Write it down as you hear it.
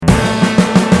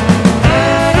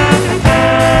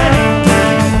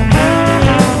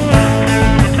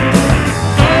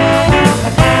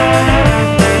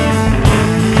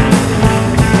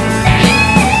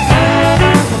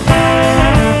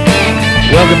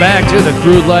back to the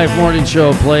Crude Life Morning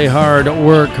Show. Play hard,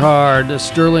 work hard.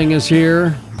 Sterling is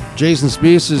here. Jason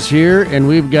Spees is here. And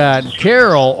we've got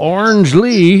Carol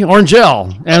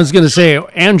Orangel. I was going to say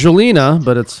Angelina,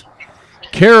 but it's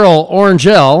Carol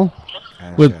Orangel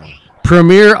with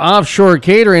Premier Offshore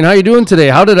Catering. How you doing today?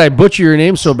 How did I butcher your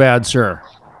name so bad, sir?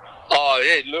 Oh,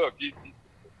 hey, look,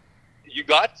 you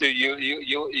got to. You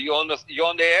on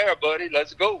the air, buddy.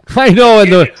 Let's go. I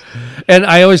know, and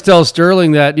I always tell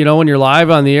Sterling that, when you're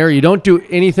live on the air, you don't do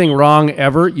anything wrong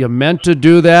ever. You meant to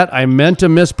do that. I meant to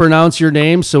mispronounce your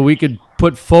name so we could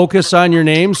put focus on your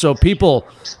name so people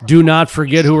do not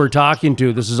forget who we're talking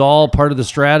to. This is all part of the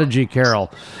strategy,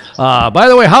 Carol. By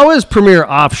the way, how is Premier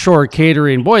Offshore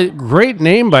Catering? Boy, great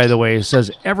name, by the way. It says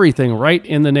everything right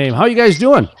in the name. How you guys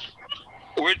doing?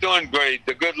 We're doing great.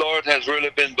 The good Lord has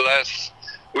really been blessed.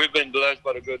 We've been blessed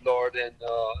by the good Lord, and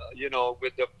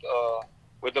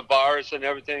with the virus and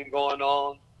everything going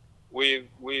on, we've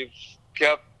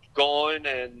kept going,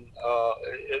 and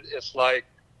it's like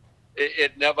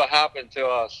it never happened to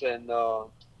us, and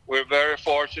we're very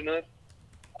fortunate.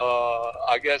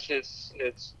 I guess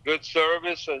it's good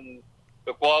service and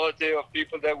the quality of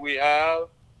people that we have.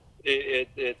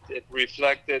 It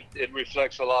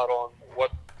reflects a lot on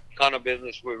what kind of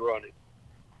business we're running.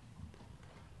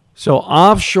 So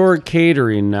offshore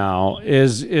catering now,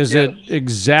 is Yes. it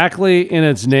exactly in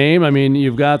its name? I mean,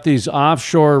 you've got these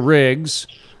offshore rigs.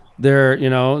 They're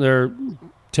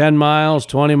 10 miles,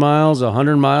 20 miles,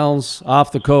 100 miles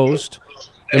off the coast.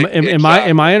 Am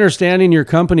I understanding your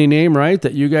company name right,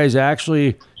 that you guys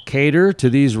actually cater to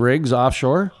these rigs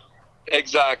offshore?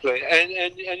 Exactly. And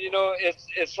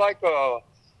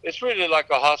it's really like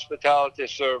a hospitality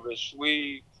service.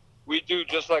 We do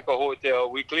just like a hotel.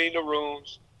 We clean the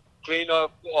rooms, clean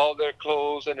up all their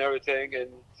clothes and everything, and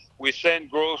we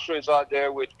send groceries out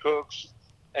there with cooks,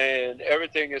 and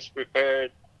everything is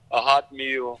prepared, a hot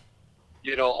meal,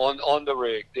 on the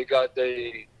rig. They got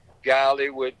the galley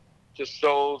with the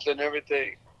stoves and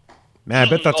everything. Man, I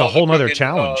bet that's a whole nother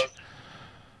challenge.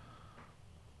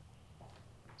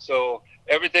 So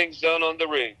everything's done on the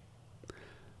rig.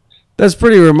 That's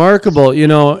pretty remarkable.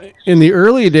 In the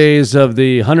early days of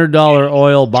the $100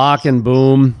 oil Bakken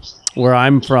boom, where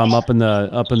I'm from, up in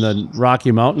the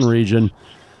Rocky Mountain region,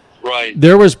 right?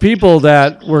 There was people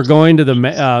that were going to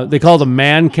they called them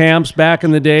man camps back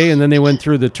in the day, and then they went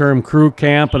through the term crew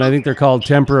camp, and I think they're called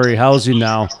temporary housing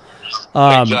now.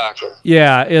 Exactly.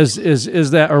 Yeah,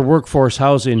 is that, or workforce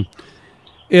housing?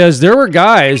 There were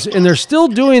guys, and they're still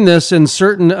doing this in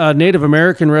certain Native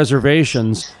American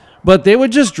reservations. But they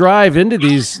would just drive into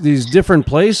these different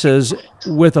places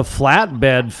with a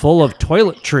flatbed full of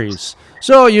toiletries.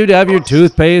 So you'd have your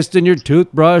toothpaste and your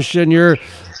toothbrush and your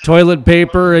toilet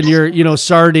paper and your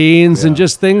sardines and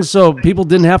just things, so people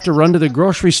didn't have to run to the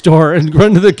grocery store and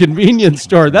run to the convenience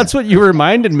store. That's what you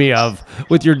reminded me of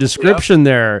with your description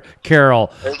there,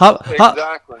 Carol.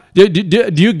 Exactly.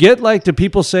 Do you get, like, do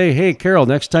people say, hey, Carol,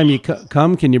 next time you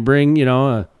come, can you bring,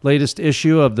 a latest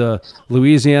issue of the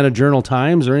Louisiana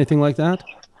Journal-Times or anything like that?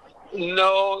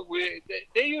 No,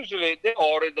 they usually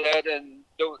order that, and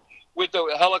with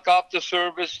the helicopter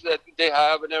service that they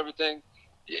have and everything,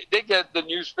 they get the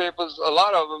newspapers. A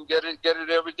lot of them get it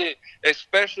every day,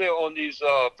 especially on these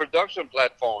production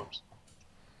platforms.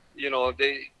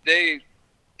 They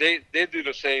do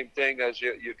the same thing as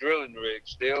your drilling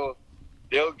rigs. They'll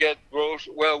get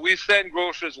groceries. Well, we send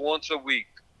groceries once a week.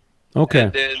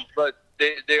 Okay. But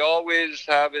they always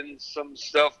having some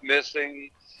stuff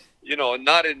missing.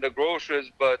 Not in the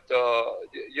groceries, but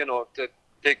to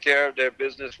take care of their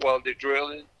business while they're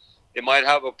drilling. They might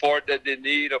have a part that they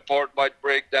need. A part might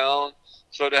break down.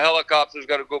 So the helicopter's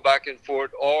got to go back and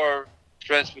forth, or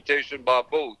transportation by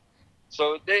boat.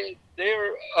 So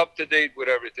they're up to date with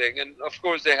everything. And, of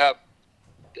course, they have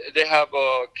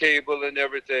a cable and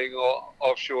everything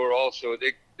offshore also.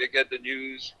 They get the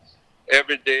news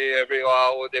every day, every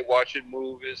hour. They're watching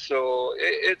movies. So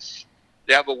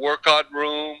they have a workout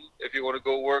room if you want to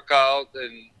go work out.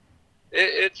 And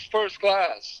it's first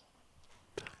class.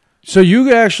 So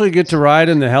you actually get to ride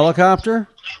in the helicopter?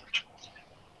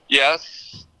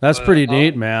 Yes. That's pretty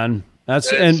neat, man.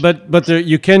 But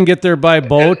you can get there by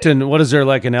boat, and what is there,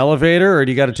 like an elevator, or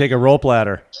do you got to take a rope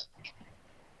ladder?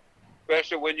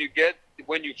 Especially when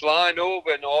you flying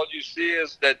over and all you see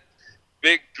is that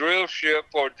big drill ship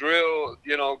or drill,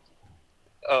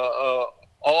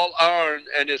 all iron,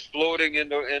 and it's floating in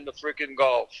the freaking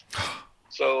Gulf.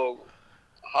 So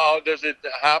how does it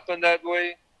happen that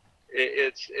way?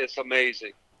 It's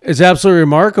amazing. It's absolutely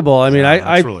remarkable. I mean,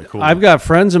 that's really cool. I've got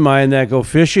friends of mine that go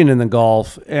fishing in the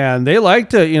Gulf, and they like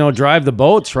to, drive the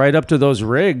boats right up to those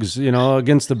rigs,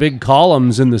 against the big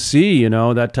columns in the sea,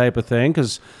 that type of thing,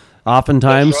 because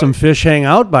oftentimes some fish hang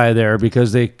out by there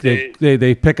because they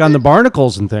pick on the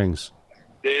barnacles and things.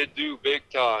 They do big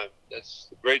time. That's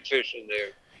great fishing there.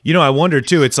 I wonder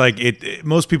too. It's like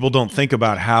most people don't think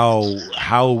about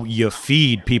how you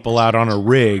feed people out on a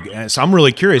rig. And so I'm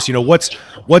really curious. What's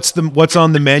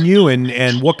on the menu,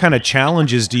 and what kind of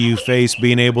challenges do you face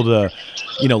being able to,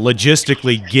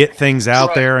 logistically get things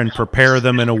out there and prepare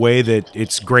them in a way that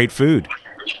it's great food.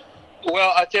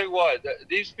 Well, I tell you what,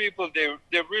 these people they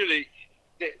really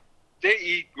they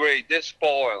eat great. They're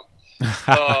spoiled.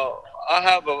 I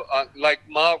have like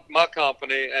my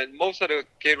company, and most of the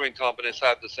catering companies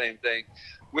have the same thing.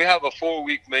 We have a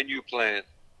 4-week menu plan,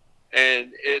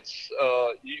 and it's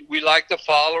we like to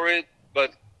follow it.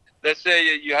 But let's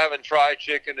say you haven't fried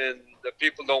chicken, and the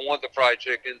people don't want the fried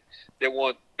chicken; they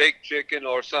want baked chicken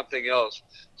or something else.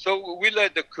 So we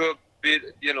let the cook be,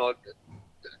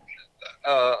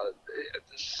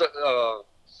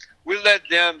 we let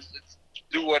them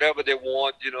do whatever they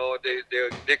want.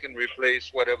 They can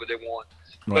replace whatever they want.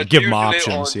 But give them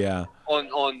options,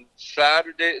 On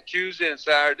Tuesday and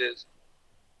Saturdays,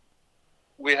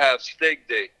 we have steak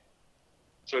day.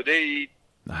 So they eat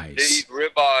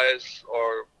ribeyes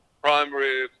or prime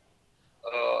rib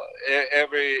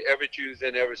every Tuesday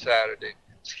and every Saturday.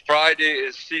 Friday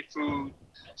is seafood.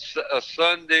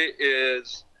 Sunday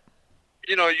is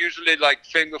usually like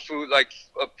finger food, like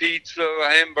a pizza,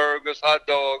 hamburgers, hot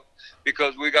dog,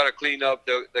 because we got to clean up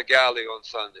the galley on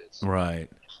Sundays. Right.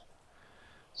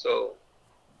 So.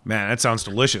 Man, that sounds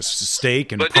delicious.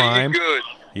 Steak and but prime. They eat good.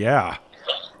 Yeah.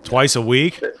 Twice a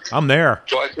week. I'm there.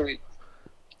 Twice a week.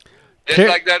 It's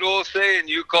like that old saying,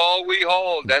 you call, we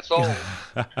haul. That's all.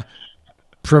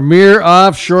 Premier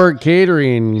Offshore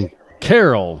Catering,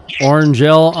 Carol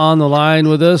Orangel on the line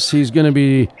with us. He's going to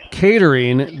be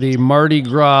catering the Mardi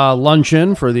Gras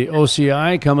luncheon for the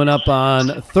OCI coming up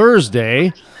on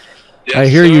Thursday. Yes, I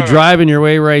hear you driving your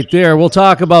way right there. We'll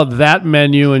talk about that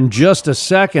menu in just a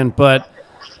second, but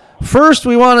first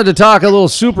we wanted to talk a little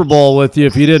Super Bowl with you,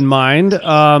 if you didn't mind.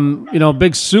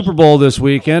 Big Super Bowl this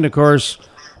weekend. Of course,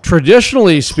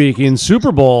 traditionally speaking,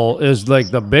 Super Bowl is like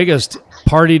the biggest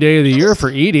party day of the year for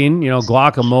eating.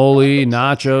 Guacamole,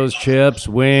 nachos, chips,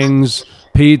 wings,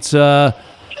 pizza.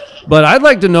 But I'd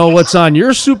like to know what's on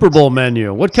your Super Bowl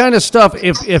menu. What kind of stuff,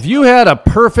 if you had a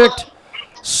perfect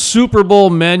Super Bowl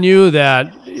menu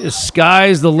that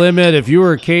sky's the limit, if you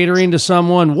were catering to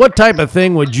someone, what type of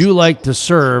thing would you like to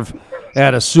serve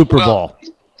at a Super Bowl?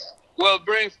 Well,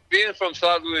 being from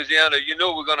South Louisiana,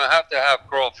 we're going to have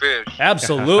crawfish.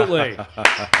 Absolutely.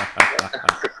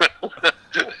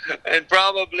 And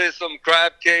probably some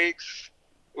crab cakes.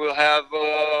 We'll have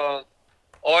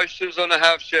oysters on a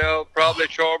half shell, probably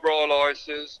charbroiled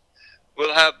oysters.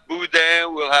 We'll have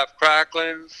boudin. We'll have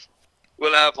cracklings.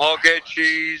 We'll have hog-head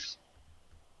cheese.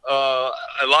 A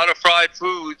lot of fried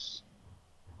foods,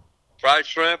 fried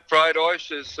shrimp, fried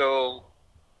oysters. So,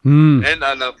 and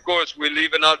of course, we're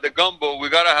leaving out the gumbo. We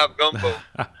got to have gumbo.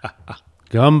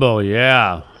 Gumbo,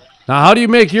 yeah. Now, how do you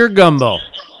make your gumbo?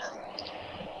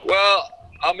 Well,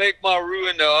 I make my roux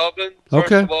in the oven,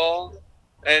 first of all.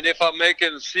 And if I'm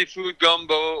making seafood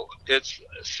gumbo, it's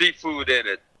seafood in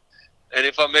it. And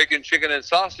if I'm making chicken and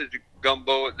sausage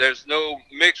gumbo, there's no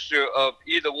mixture of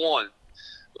either one.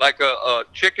 Like a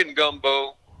chicken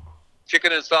gumbo,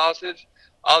 chicken and sausage,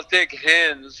 I'll take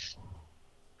hens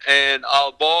and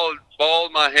I'll ball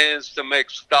my hens to make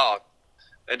stock.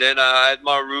 And then I add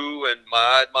my roux and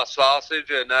I add my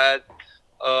sausage and I add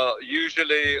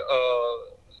usually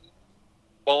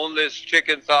boneless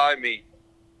chicken thigh meat.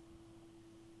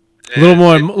 A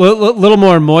little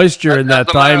more moisture in that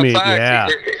thigh meat, yeah.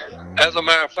 As a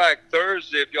matter of fact,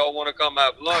 Thursday, if y'all want to come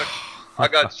have lunch, I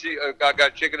got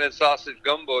chicken and sausage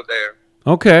gumbo there.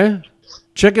 Okay,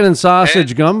 chicken and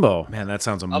sausage gumbo. Man, that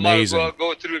sounds amazing. I might as well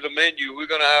go through the menu. We're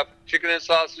gonna have chicken and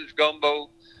sausage gumbo.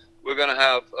 We're gonna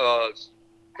have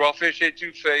crawfish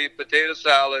etouffee, potato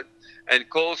salad, and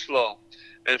coleslaw.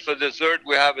 And for dessert,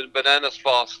 we're having bananas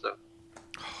foster.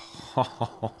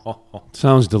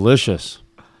 Sounds delicious.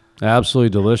 Absolutely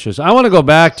delicious. I want to go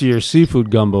back to your seafood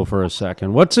gumbo for a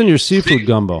second. What's in your seafood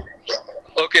gumbo?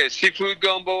 Okay, seafood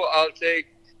gumbo, I'll take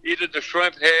either the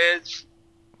shrimp heads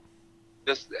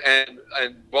and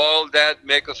boil that,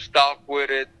 make a stock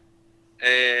with it,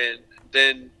 and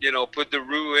then, put the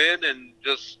roux in and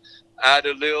just add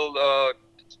a little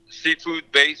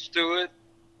seafood base to it.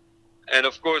 And,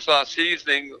 of course, our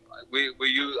seasoning,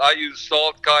 I use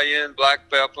salt, cayenne, black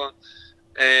pepper,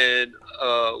 and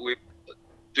we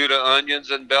do the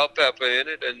onions and bell pepper in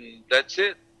it, and that's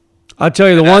it. I'll tell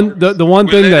you And the one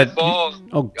we thing let that it boil.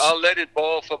 oh I'll let it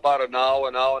boil for about an hour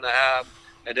and a half,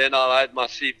 and then I'll add my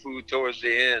seafood towards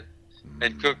the end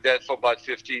and cook that for about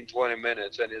 15, 20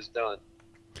 minutes, and it's done.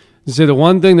 see the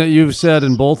one thing that you've said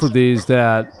in both of these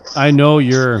that I know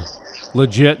you're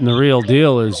legit and the real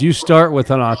deal is you start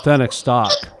with an authentic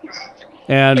stock.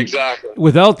 And Exactly.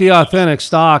 without the authentic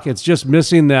stock, it's just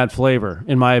missing that flavor,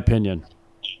 in my opinion.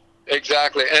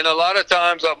 Exactly. And a lot of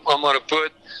times I'm going to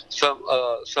put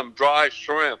some dry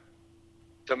shrimp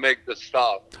to make the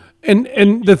stock.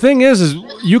 And the thing is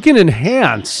you can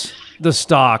enhance the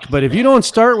stock, but if you don't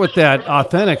start with that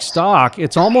authentic stock,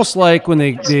 it's almost like when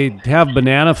they have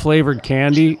banana flavored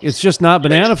candy. It's just not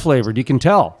banana flavored. You can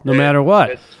tell no matter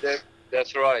what.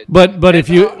 That's right. But if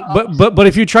you but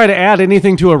if you try to add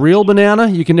anything to a real banana,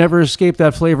 you can never escape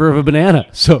that flavor of a banana.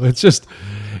 So it's just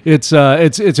it's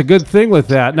a good thing with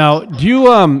that. Now, do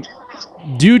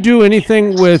you do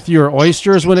anything with your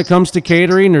oysters when it comes to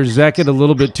catering, or does that get a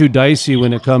little bit too dicey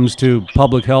when it comes to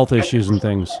public health issues and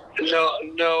things?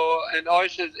 No, and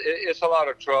oysters, it's a lot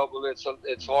of trouble.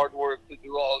 It's hard work to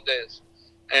do all this,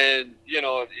 and you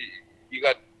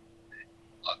got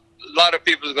a lot of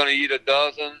people are going to eat a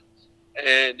dozen,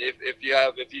 and if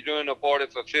you're doing a party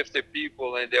for 50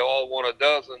 people and they all want a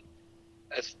dozen,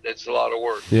 that's a lot of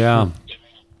work. Yeah,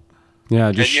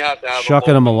 just you have to have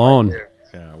shucking them alone. Right.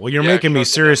 Yeah, well, you're making me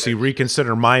seriously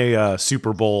reconsider my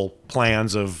Super Bowl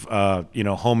plans of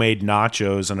homemade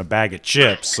nachos and a bag of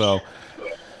chips. So,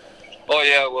 oh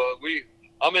yeah, well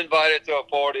I'm invited to a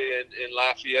party in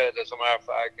Lafayette, as a matter of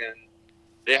fact, and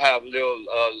they have little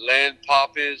lamb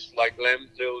poppies, like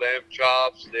little lamb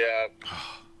chops. They have,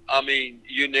 I mean,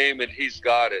 you name it, he's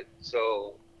got it.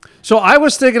 So I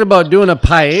was thinking about doing a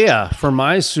paella for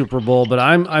my Super Bowl, but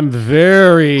I'm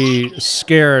very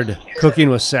scared cooking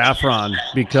with saffron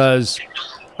because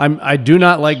I do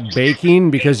not like baking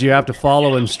because you have to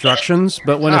follow instructions.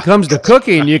 But when it comes to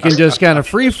cooking, you can just kind of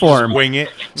freeform, wing it.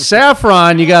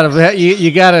 Saffron, you gotta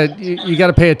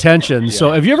pay attention. Yeah.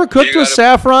 So have you ever cooked with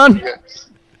saffron?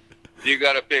 You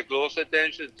gotta pay close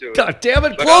attention to it. God damn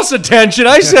it, close attention!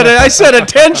 I said it. I said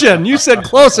attention. You said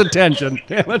close attention.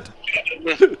 Damn it.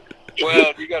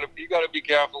 Well, you gotta be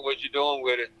careful what you're doing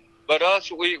with it. But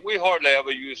we hardly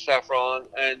ever use saffron,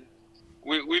 and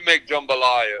we make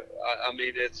jambalaya. I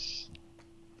mean,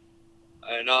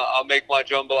 I'll make my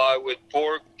jambalaya with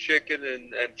pork, chicken,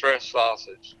 and fresh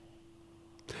sausage.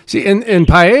 See, and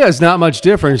paella is not much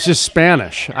different. It's just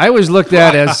Spanish. I always looked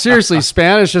at it as seriously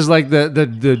Spanish is like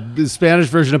the Spanish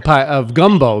version of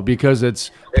gumbo because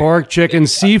it's pork, chicken,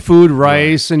 seafood,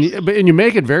 rice, and you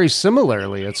make it very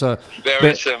similarly. It's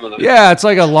very similar. Yeah, it's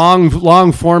like a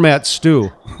long format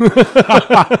stew.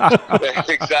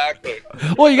 Exactly.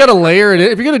 Well, you got to layer it.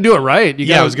 If you're going to do it right,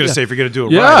 I was going to say if you're going to do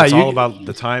it right, it's all about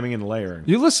the timing and layering.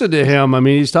 You listen to him. I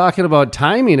mean, he's talking about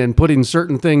timing and putting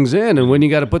certain things in, and when you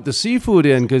got to put the seafood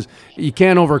in because you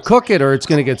can't overcook it or it's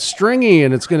going to get stringy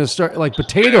and it's going to start like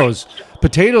potatoes.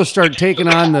 Potatoes start taking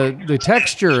on the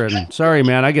texture. And sorry,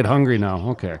 man, I get hungry now.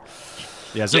 Okay.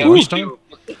 Yeah, is it lunchtime?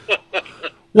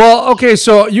 Well, okay,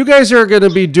 so you guys are going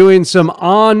to be doing some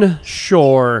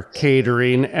onshore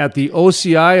catering at the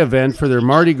OCI event for their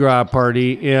Mardi Gras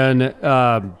party in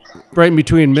right in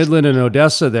between Midland and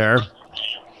Odessa there.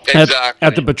 Exactly.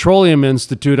 At the Petroleum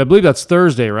Institute. I believe that's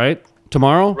Thursday, right?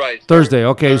 Tomorrow? Right. Thursday.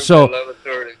 Okay, Thursday, so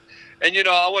 11:30. And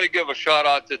I want to give a shout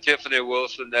out to Tiffany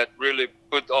Wilson that really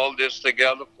put all this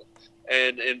together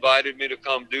and invited me to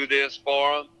come do this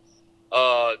for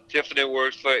them. Tiffany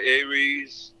works for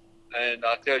Aries, and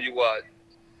I tell you what,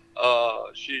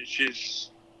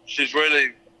 she's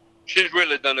really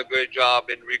done a great job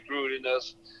in recruiting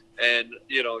us and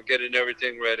getting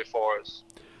everything ready for us.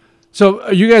 So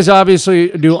you guys obviously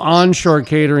do onshore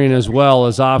catering as well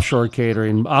as offshore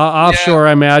catering. Offshore,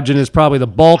 I imagine, is probably the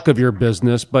bulk of your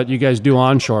business, but you guys do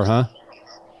onshore, huh?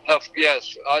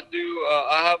 Yes, I do.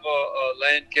 I have a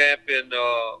land camp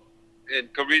in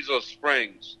Carrizo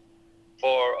Springs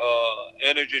for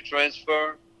Energy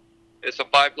Transfer. It's a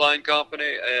pipeline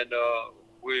company, and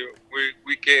we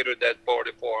cater that part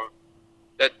of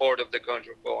the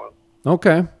country for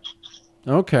them.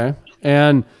 Okay.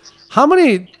 And how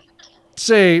many?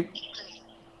 Say,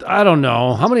 I don't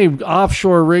know, how many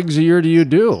offshore rigs a year do you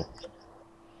do?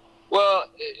 Well,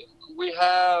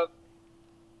 I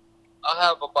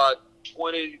have about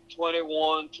 20,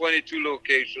 21, 22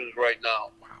 locations right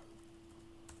now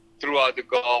throughout the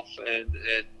Gulf and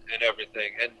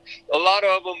everything. And a lot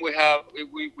of them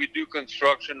we do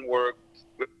construction work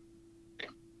with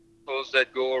those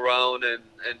that go around and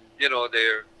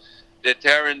they're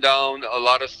tearing down a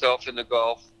lot of stuff in the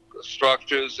Gulf,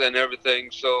 structures and everything.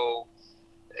 So,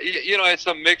 it's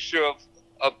a mixture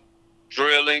of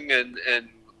drilling and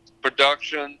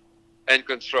production and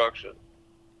construction.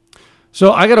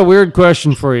 So I got a weird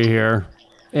question for you here,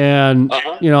 and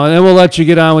Uh-huh. and then we'll let you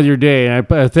get on with your day. And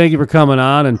I thank you for coming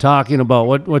on and talking about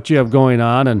what you have going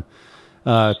on and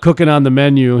cooking on the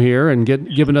menu here and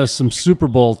giving us some Super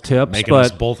Bowl tips. Making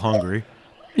us But both hungry.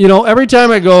 every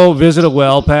time I go visit a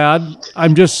well pad,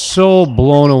 I'm just so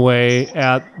blown away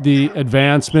at the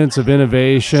advancements of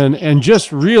innovation and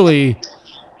just really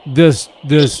this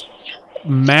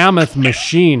mammoth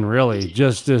machine. Really,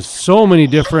 just there's so many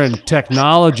different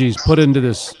technologies put into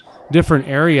this different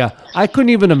area. I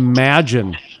couldn't even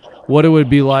imagine what it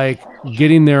would be like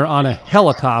getting there on a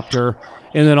helicopter,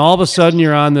 and then all of a sudden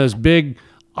you're on this big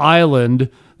island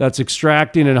that's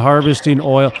extracting and harvesting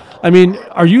oil. I mean,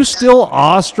 are you still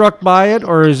awestruck by it,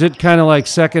 or is it kind of like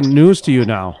second news to you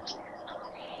now?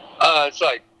 It's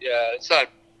like,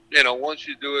 once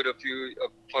you do it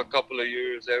for a couple of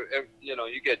years,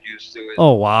 you get used to it.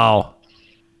 Oh wow,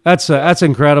 that's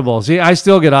incredible. See, I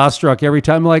still get awestruck every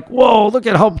time. I'm like, whoa, look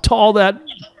at how tall that.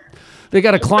 They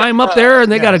got to climb up there,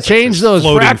 and they got to it's like change this those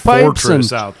floating frac pipes.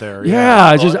 fortress And out there.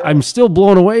 yeah, I'm still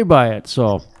blown away by it.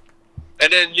 So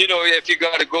And then, if you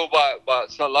got to go by,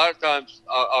 so a lot of times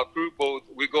our crew boat,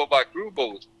 we go by crew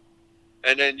boat.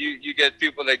 And then you get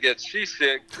people that get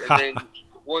seasick. And then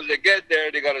once they get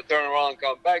there, they got to turn around and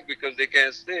come back because they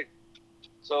can't stick.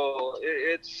 So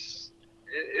it's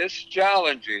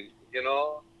challenging,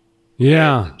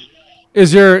 yeah.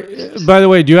 Is there, by the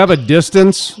way, do you have a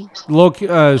distance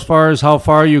as far as how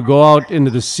far you go out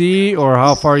into the sea or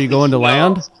how far you go into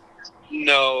land?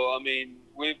 No, I mean,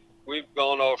 we've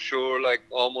gone offshore like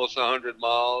almost 100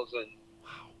 miles, and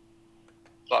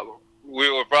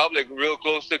we were probably real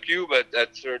close to Cuba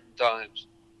at certain times.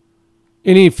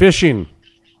 Any fishing?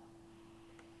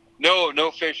 No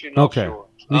fishing Okay. offshore.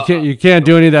 You can't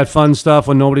do any of that fun stuff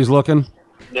when nobody's looking?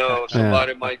 No,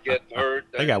 somebody might get hurt.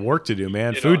 They got work to do,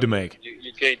 man. You Food know, to make.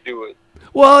 You can't do it.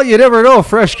 Well, you never know.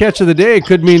 Fresh catch of the day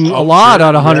could mean a lot sure.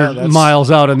 on 100 Yeah, that's-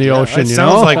 miles out in the ocean, That you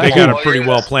sounds know? like they got a Oh, pretty yeah.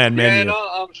 well planned Yeah, menu.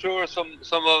 I'm sure some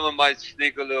of them might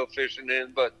sneak a little fishing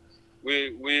in, but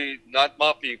we not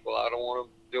my people. I don't want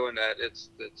them doing that. It's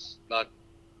not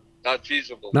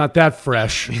feasible. Not that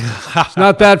fresh. It's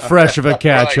not that fresh of a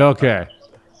catch. Right. Okay.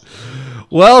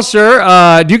 Well,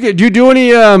 sir, do you do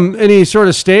any sort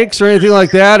of steaks or anything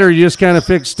like that, or you just kind of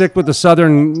stick with the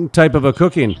southern type of a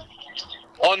cooking?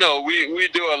 Oh no, we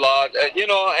do a lot.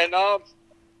 And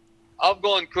I've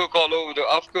gone cook all over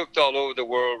I've cooked all over the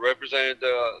world, represented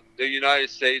the United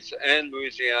States and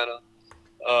Louisiana.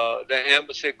 The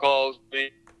embassy calls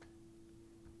me.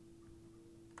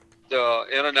 The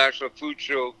International Food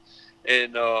Show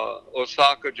in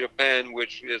Osaka, Japan,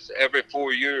 which is every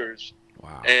 4 years.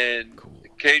 Wow. And Cool.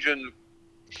 Cajun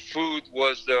food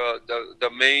was the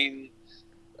main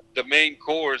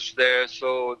course there.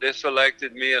 So they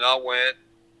selected me, and I went.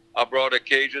 I brought a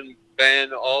Cajun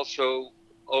band also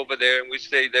over there, and we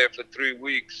stayed there for 3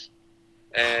 weeks.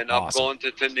 And I've Awesome. gone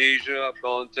to Tunisia, I've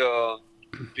gone to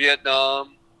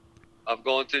Vietnam, I've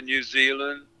gone to New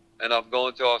Zealand, and I've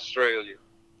gone to Australia,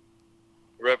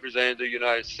 representing the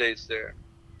United States there.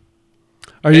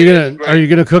 Are you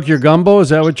gonna cook your gumbo? Is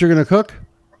that what you're gonna cook?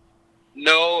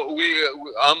 No,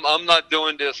 I'm not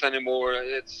doing this anymore.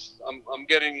 I'm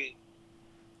getting.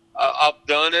 I've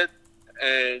done it,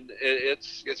 and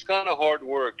it's kind of hard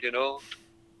work,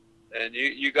 And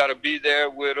you got to be there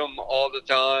with them all the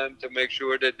time to make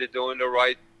sure that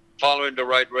they're following the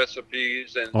right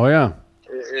recipes, and Oh yeah.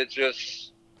 it's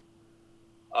just.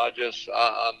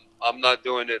 I'm not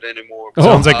doing it anymore.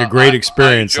 Sounds like a great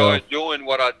experience, I enjoyed doing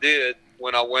what I did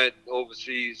when I went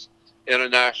overseas,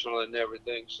 international and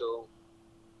everything. So.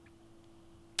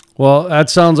 Well, that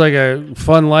sounds like a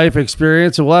fun life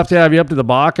experience. So we'll have to have you up to the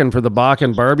Bakken for the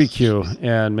Bakken barbecue,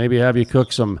 and maybe have you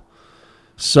cook some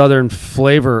southern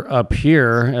flavor up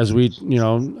here. As we, a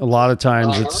lot of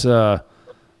times it's, the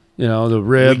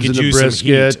ribs and the use some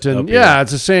brisket, heat and up here.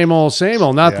 it's the same old, same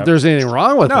old. Not Yeah. that there's anything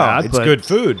wrong with No, that. it's but, good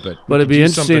food, but But it'd be we could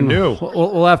do something interesting. new.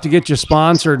 We'll have to get you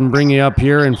sponsored and bring you up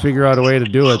here and figure out a way to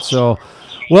do it. So,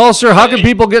 well, sir, how can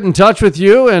people get in touch with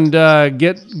you and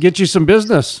get you some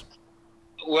business?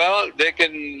 Well, they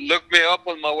can look me up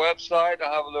on my website. I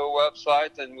have a little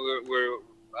website, and we're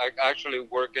actually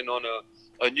working on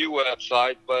a new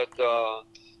website. But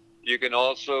you can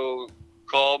also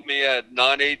call me at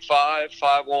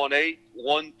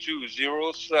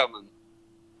 985-518-1207.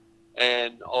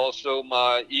 And also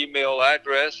my email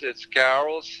address, it's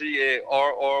Carroll,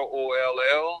 CARROLL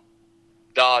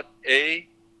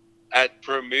at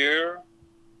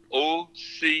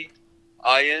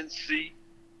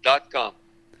premierocinc.com.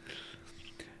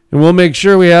 And we'll make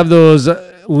sure we have those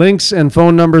links and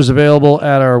phone numbers available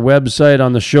at our website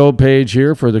on the show page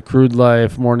here for the Crude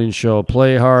Life Morning Show.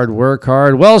 Play hard, work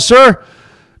hard. Well, sir,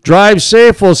 drive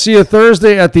safe. We'll see you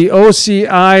Thursday at the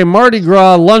OCI Mardi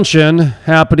Gras Luncheon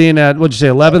happening at,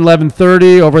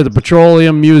 11:30 over at the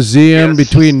Petroleum Museum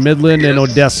between Midland and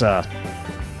Odessa.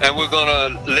 And we're going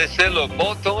to laisser le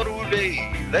bon temps rouler.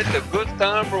 Let the good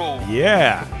time roll.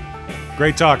 Yeah.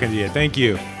 Great talking to you. Thank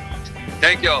you.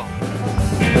 Thank y'all.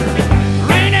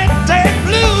 Rainy day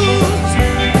blues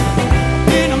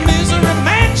in a misery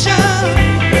mansion.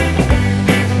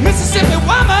 Mississippi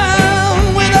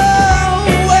woman with a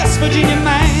West Virginia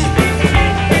man.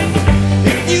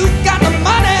 If you got the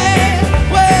money,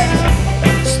 well,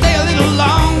 stay a little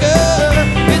longer.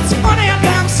 It's funny how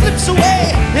time slips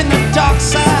away in the dark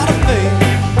side of things.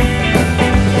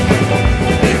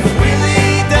 If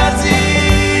Willie does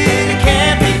it, it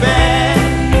can't be bad.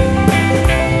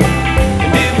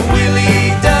 If Willie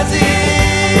does it,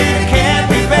 it can't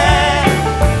be bad.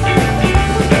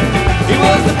 It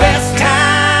was the best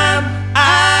time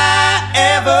I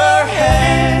ever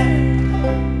had.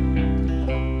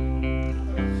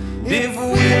 If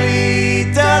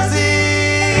Willie does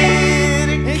it,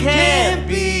 it can't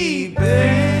be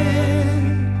bad.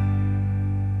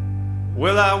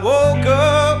 Well, I woke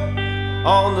up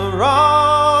on the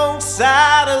wrong side